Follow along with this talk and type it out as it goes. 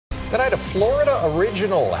Tonight, a Florida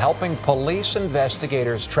original helping police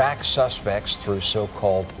investigators track suspects through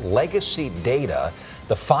so-called legacy data.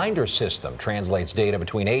 The Finder system translates data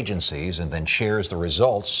between agencies and then shares the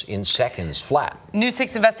results in seconds flat. News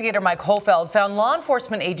 6 investigator Mike Holfeld found law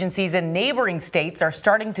enforcement agencies in neighboring states are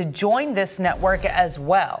starting to join this network as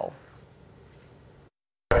well.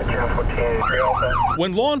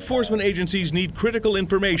 When law enforcement agencies need critical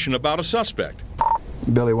information about a suspect,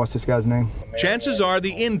 Billy, what's this guy's name? chances are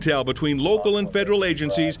the intel between local and federal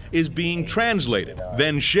agencies is being translated,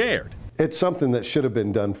 then shared. It's something that should have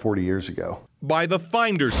been done 40 years ago. By the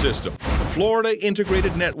Finder system, the Florida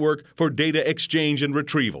Integrated Network for Data Exchange and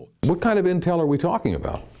Retrieval. What kind of intel are we talking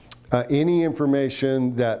about? Any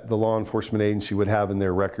information that the law enforcement agency would have in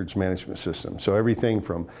their records management system. So everything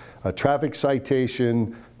from a traffic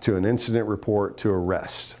citation to an incident report to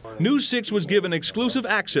arrest. News 6 was given exclusive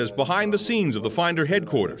access behind the scenes of the Finder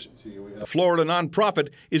headquarters. The Florida nonprofit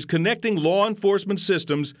is connecting law enforcement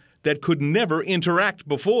systems that could never interact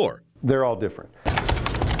before. They're all different.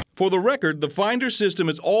 For the record, the Finder system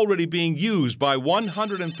is already being used by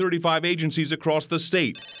 135 agencies across the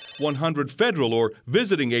state. 100 federal or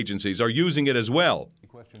visiting agencies are using it as well.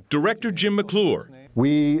 Director Jim McClure.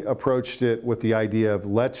 We approached it with the idea of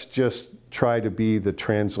let's just try to be the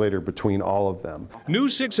translator between all of them.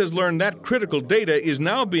 News 6 has learned that critical data is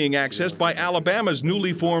now being accessed by Alabama's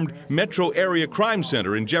newly formed Metro Area Crime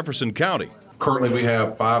Center in Jefferson County. Currently, we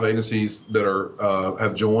have 5 agencies that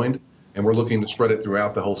have joined, and we're looking to spread it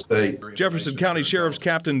throughout the whole state. Jefferson County Sheriff's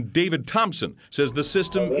Captain David Thompson says the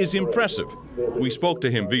system is impressive. We spoke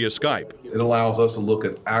to him via Skype. It allows us to look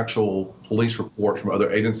at actual police reports from other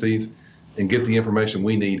agencies and get the information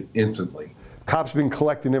we need instantly. Cops have been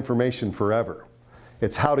collecting information forever.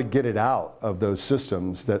 It's how to get it out of those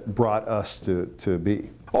systems that brought us to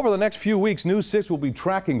be. Over the next few weeks, News 6 will be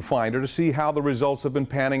tracking Finder to see how the results have been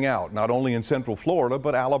panning out, not only in Central Florida,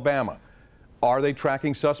 but Alabama. Are they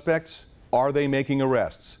tracking suspects? Are they making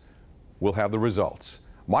arrests? We'll have the results.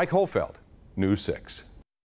 Mike Holfeld, News 6.